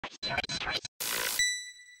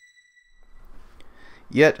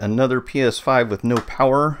Yet another PS5 with no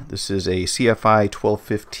power. This is a CFI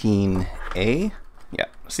 1215A. Yeah,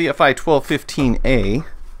 CFI 1215A.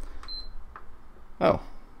 Oh,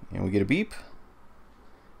 and we get a beep.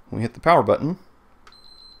 We hit the power button.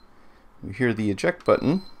 We hear the eject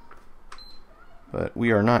button, but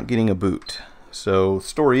we are not getting a boot. So the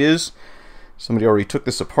story is, somebody already took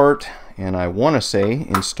this apart, and I want to say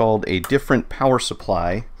installed a different power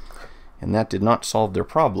supply, and that did not solve their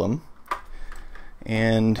problem.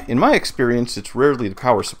 And in my experience, it's rarely the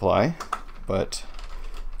power supply, but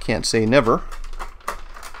can't say never.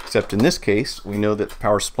 Except in this case, we know that the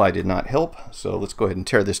power supply did not help, so let's go ahead and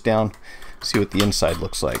tear this down, see what the inside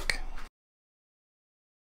looks like.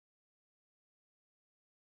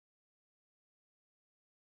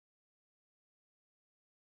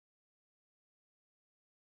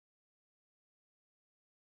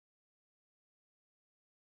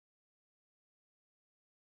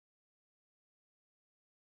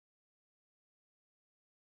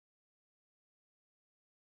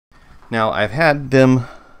 Now, I've had them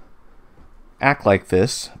act like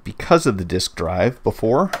this because of the disk drive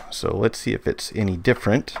before, so let's see if it's any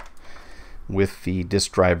different with the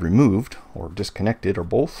disk drive removed or disconnected or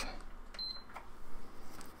both.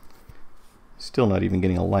 Still not even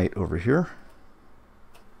getting a light over here.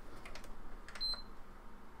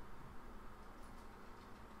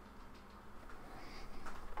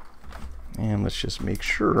 And let's just make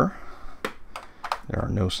sure there are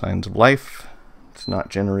no signs of life. It's not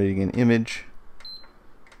generating an image.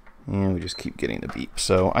 And we just keep getting the beep.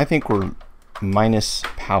 So I think we're minus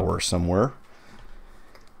power somewhere.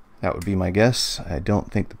 That would be my guess. I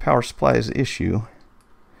don't think the power supply is the issue,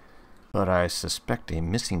 but I suspect a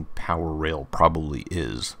missing power rail probably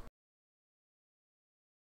is.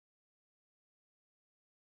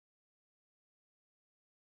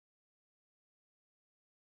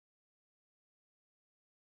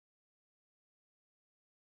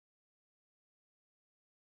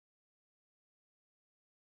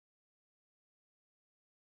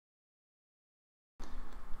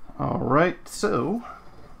 Alright, so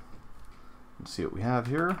let's see what we have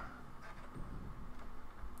here.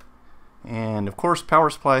 And of course,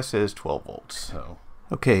 power supply says 12 volts. So,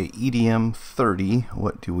 okay, EDM 30,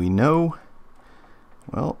 what do we know?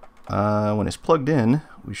 Well, when it's plugged in,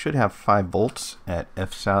 we should have 5 volts at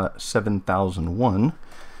F7001.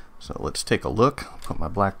 So let's take a look. I'll put my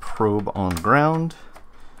black probe on ground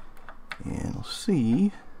and we'll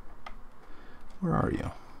see. Where are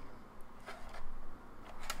you?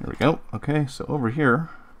 There we go. Okay, so over here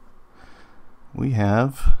we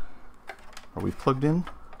have, are we plugged in?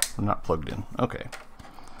 We're not plugged in. Okay.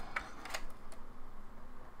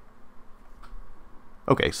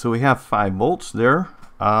 Okay, so we have 5 volts there.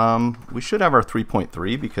 We should have our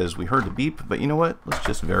 3.3 because we heard the beep, but you know what? Let's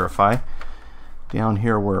just verify. Down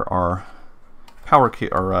here where our power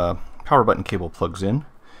button cable plugs in,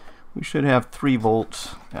 we should have 3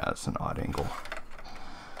 volts. Yeah, that's an odd angle.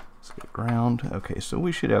 Let's get ground. Okay, so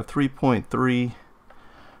we should have 3.3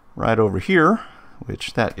 right over here,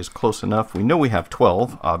 which that is close enough. We know we have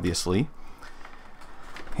 12, obviously.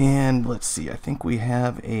 And let's see, I think we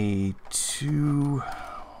have a 2.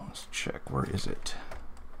 Let's check, where is it?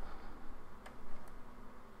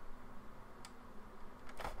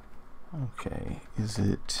 Okay, is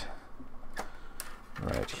it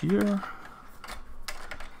right here?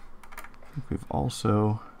 I think we've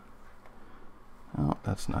also, oh,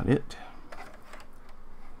 that's not it.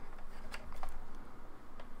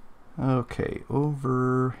 Okay,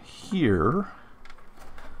 over here,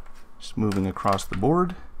 just moving across the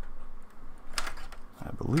board,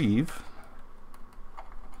 I believe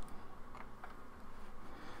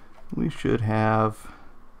we should have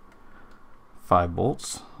 5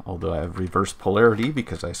 volts, although I have reverse polarity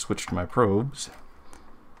because I switched my probes.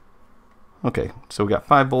 Okay, so we got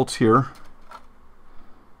 5 volts here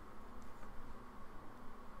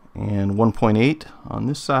and 1.8 on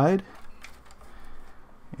this side.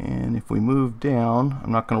 And if we move down,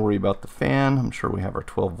 I'm not going to worry about the fan. I'm sure we have our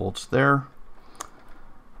 12 volts there.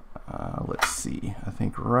 Let's see, I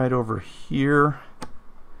think right over here,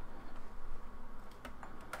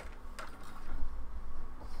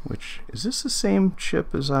 which, is this the same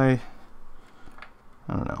chip as I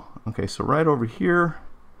don't know. Okay, so right over here,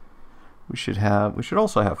 we should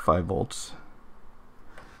also have 5 volts.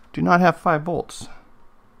 Do not have 5 volts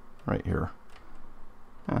right here.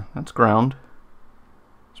 Yeah, that's ground.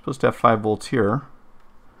 Supposed to have 5 volts here.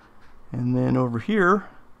 And then over here,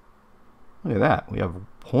 look at that. We have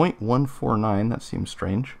 0.149. That seems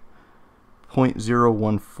strange.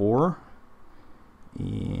 0.014.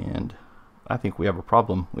 And I think we have a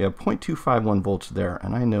problem. We have 0.251 volts there,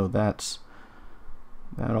 and I know that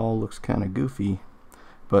all looks kind of goofy.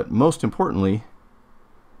 But most importantly,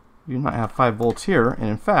 we do not have 5 volts here, and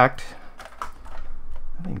in fact,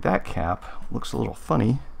 I think that cap looks a little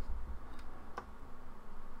funny.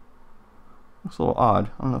 Looks a little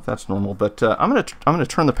odd. I don't know if that's normal, but I'm gonna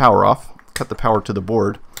turn the power off, cut the power to the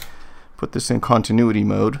board, put this in continuity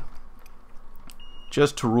mode,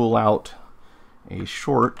 just to rule out a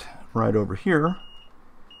short right over here,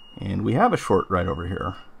 and we have a short right over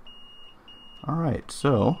here. All right,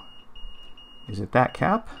 so is it that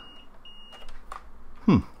cap?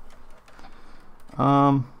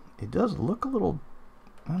 It does look a little,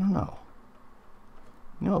 I don't know.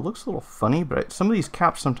 You know, it looks a little funny, but some of these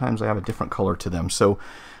caps sometimes I have a different color to them. So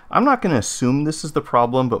I'm not going to assume this is the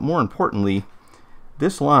problem, but more importantly,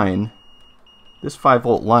 this line, this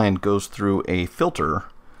 5-volt line goes through a filter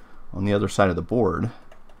on the other side of the board.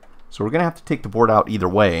 So we're going to have to take the board out either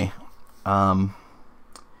way. You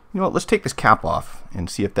know what, let's take this cap off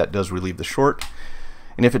and see if that does relieve the short.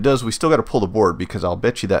 And if it does, we still got to pull the board, because I'll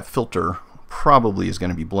bet you that filter probably is going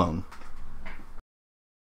to be blown.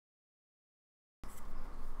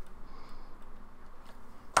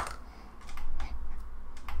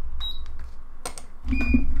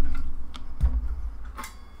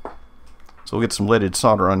 So we'll get some leaded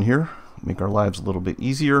solder on here, make our lives a little bit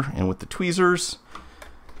easier, and with the tweezers,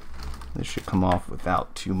 this should come off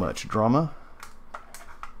without too much drama.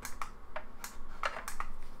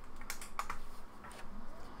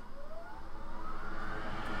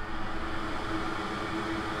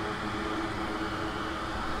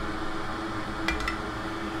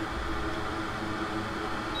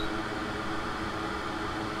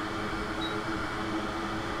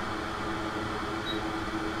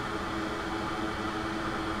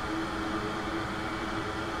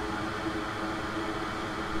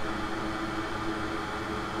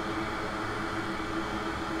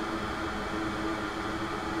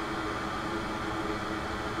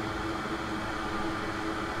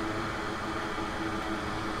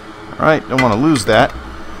 Alright, don't want to lose that.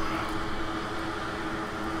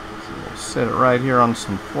 So we'll set it right here on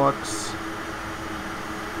some flux.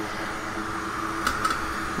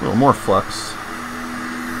 A little more flux.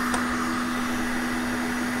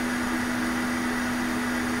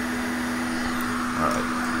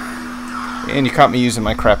 Alright. And you caught me using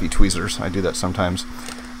my crappy tweezers. I do that sometimes.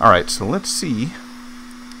 Alright, so let's see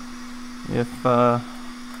if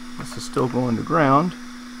this is still going to ground.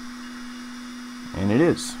 And it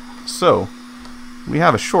is. So, we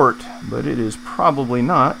have a short, but it is probably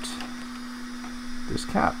not this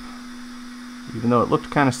cap, even though it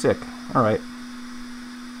looked kind of sick. Alright,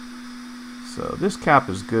 so this cap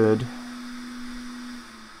is good.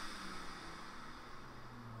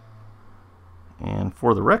 And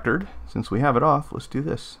for the record, since we have it off, let's do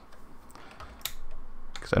this.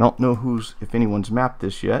 Because I don't know if anyone's mapped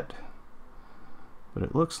this yet, but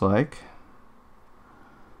it looks like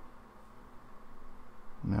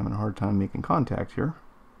I'm having a hard time making contact here.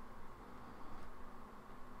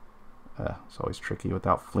 It's always tricky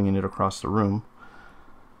without flinging it across the room.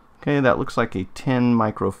 Okay, that looks like a 10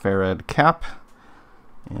 microfarad cap,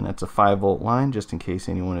 and that's a 5-volt line, just in case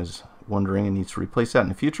anyone is wondering and needs to replace that in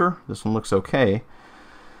the future. This one looks okay.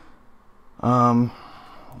 And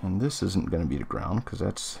this isn't going to be the ground, because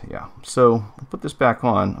that's, yeah. So we'll put this back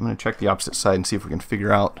on. I'm going to check the opposite side and see if we can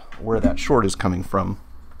figure out where that short is coming from.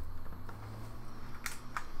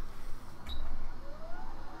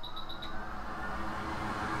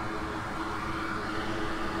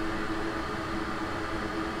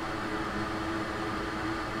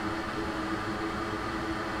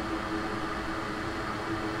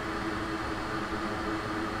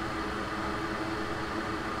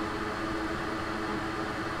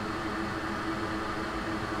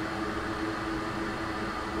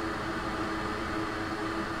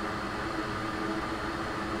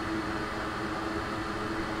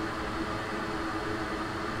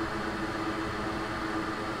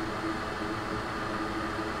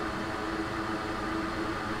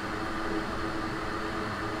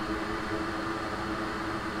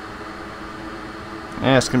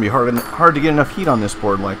 And it's going to be hard to get enough heat on this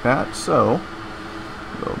board like that, so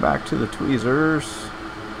go back to the tweezers.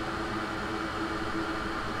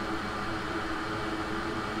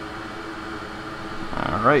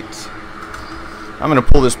 Alright, I'm going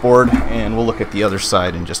to pull this board and we'll look at the other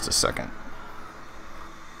side in just a second.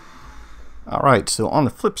 Alright, so on the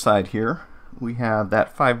flip side here, we have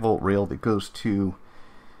that 5-volt rail that goes to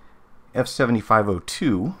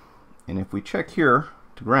F7502, and if we check here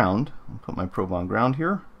to ground, I'll put my probe on ground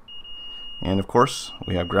here, and of course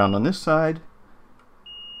we have ground on this side,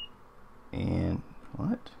 And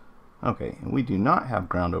what? Okay, and we do not have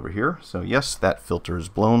ground over here. So yes, that filter is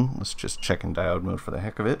blown. Let's just check in diode mode for the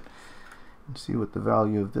heck of it and see what the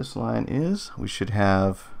value of this line is. We should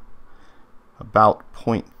have about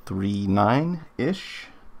 0.39-ish.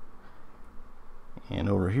 And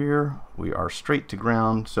over here, we are straight to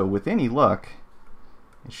ground. So with any luck,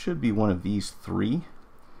 it should be one of these three.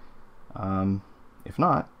 If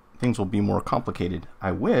not, things will be more complicated.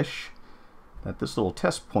 I wish that this little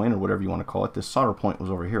test point, or whatever you want to call it, this solder point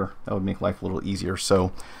was over here. That would make life a little easier.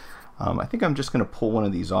 So I think I'm just going to pull one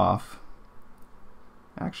of these off.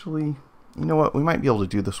 Actually, you know what? We might be able to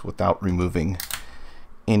do this without removing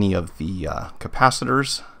any of the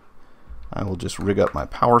capacitors. I will just rig up my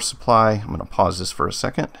power supply. I'm going to pause this for a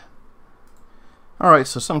second. Alright,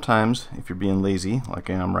 so sometimes if you're being lazy, like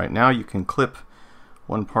I am right now, you can clip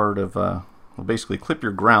one part of, well, basically clip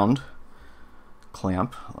your ground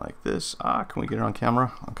clamp like this. Can we get it on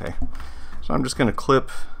camera? Okay. So I'm just going to clip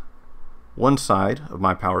one side of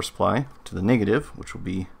my power supply to the negative, which will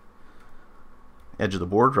be edge of the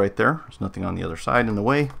board right there. There's nothing on the other side in the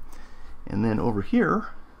way. And then over here,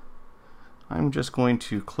 I'm just going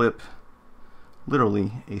to clip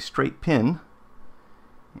literally a straight pin,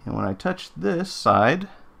 and when I touch this side,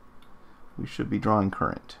 we should be drawing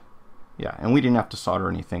current. Yeah, and we didn't have to solder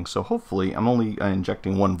anything, so hopefully I'm only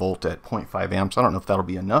injecting 1 volt at 0.5 amps. I don't know if that'll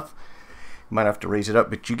be enough. Might have to raise it up,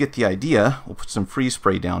 but you get the idea. We'll put some freeze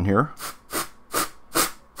spray down here.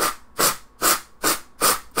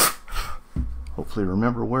 Hopefully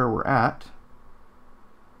remember where we're at.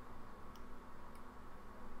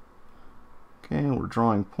 Okay, we're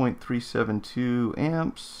drawing 0.372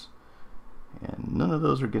 amps, and none of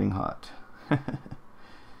those are getting hot.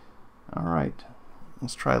 Alright,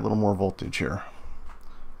 let's try a little more voltage here.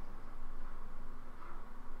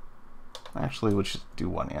 Actually, let's just do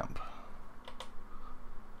 1 amp.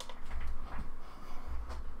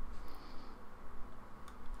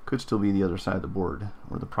 Could still be the other side of the board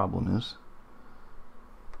where the problem is.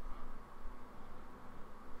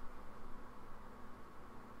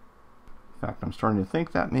 In fact, I'm starting to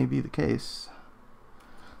think that may be the case.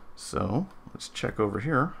 So let's check over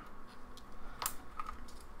here.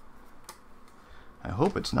 I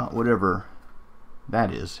hope it's not whatever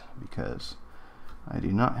that is, because I do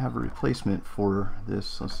not have a replacement for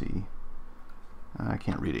this. Let's see. I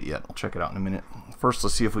can't read it yet. I'll check it out in a minute. First,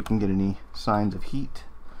 let's see if we can get any signs of heat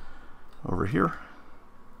over here.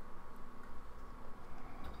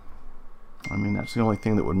 I mean, that's the only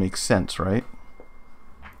thing that would make sense, right?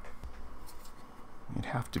 It'd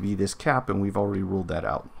have to be this cap, and we've already ruled that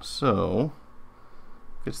out. So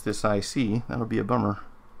if it's this IC, that'll be a bummer.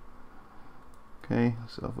 Okay,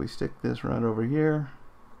 so if we stick this right over here,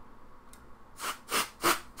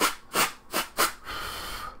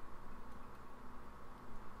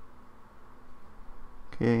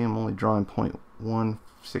 okay, I'm only drawing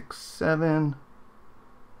 0.167.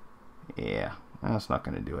 Yeah, that's not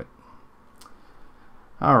going to do it.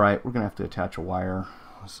 Alright, we're going to have to attach a wire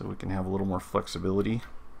so we can have a little more flexibility.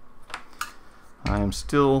 I am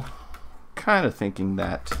still kind of thinking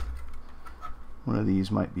that one of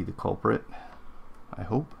these might be the culprit. I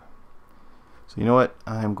hope. So you know what?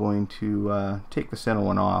 I'm going to take the center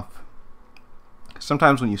one off.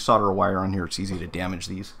 Sometimes when you solder a wire on here, it's easy to damage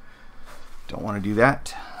these. Don't want to do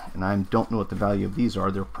that. And I don't know what the value of these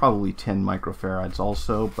are. They're probably 10 microfarads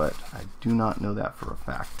also, but I do not know that for a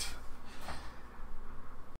fact.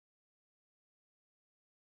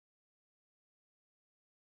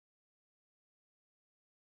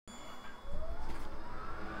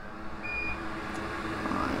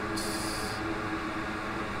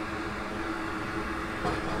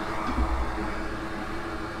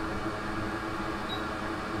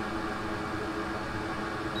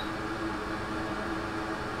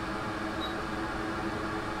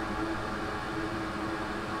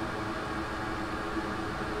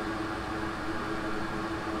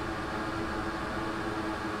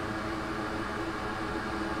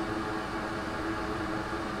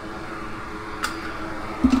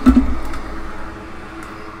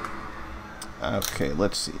 Okay,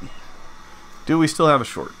 let's see. Do we still have a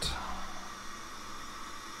short?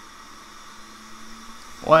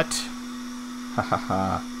 What? Ha ha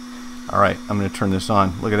ha. Alright, I'm going to turn this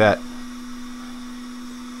on. Look at that.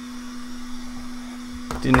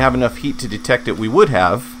 Didn't have enough heat to detect it. We would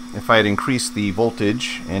have if I had increased the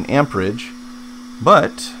voltage and amperage,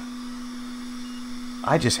 but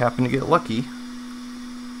I just happened to get lucky.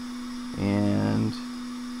 And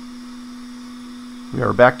we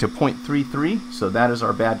are back to 0.33, so that is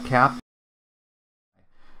our bad cap.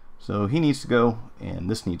 So he needs to go, and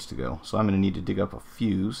this needs to go. So I'm going to need to dig up a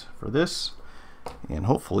fuse for this, and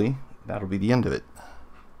hopefully that'll be the end of it.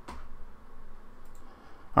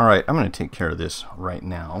 Alright, I'm going to take care of this right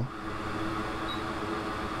now.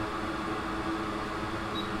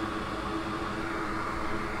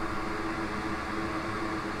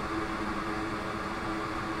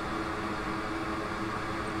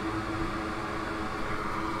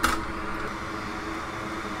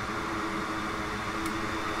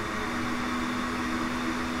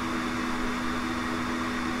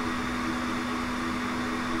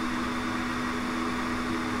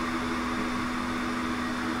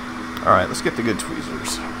 Alright, let's get the good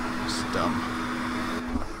tweezers. This is dumb.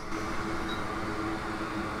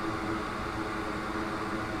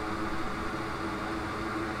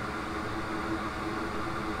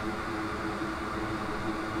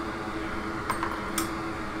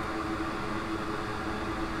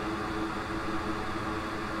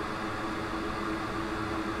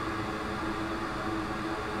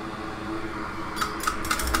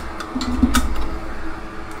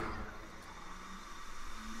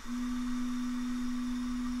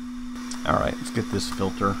 Alright, let's get this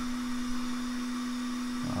filter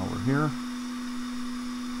while we're here.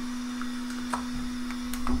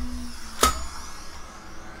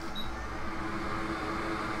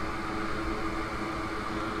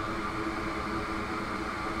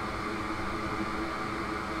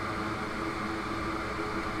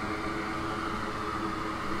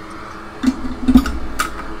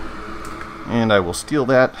 And I will steal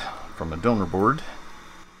that from a donor board.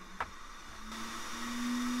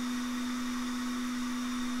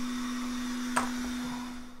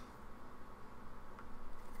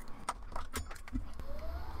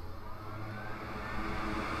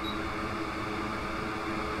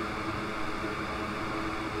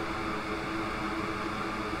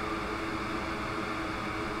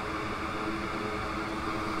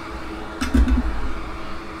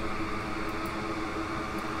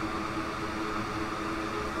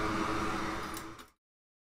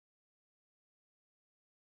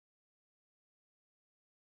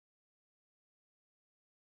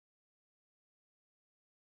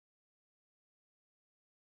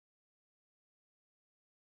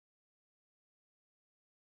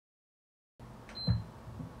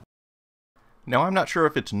 Now, I'm not sure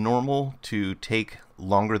if it's normal to take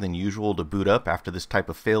longer than usual to boot up after this type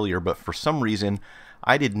of failure, but for some reason,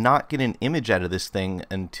 I did not get an image out of this thing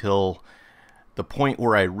until the point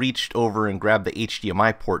where I reached over and grabbed the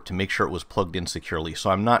HDMI port to make sure it was plugged in securely.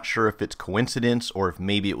 So I'm not sure if it's coincidence or if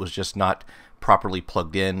maybe it was just not properly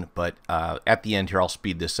plugged in, but at the end here I'll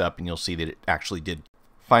speed this up and you'll see that it actually did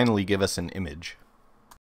finally give us an image.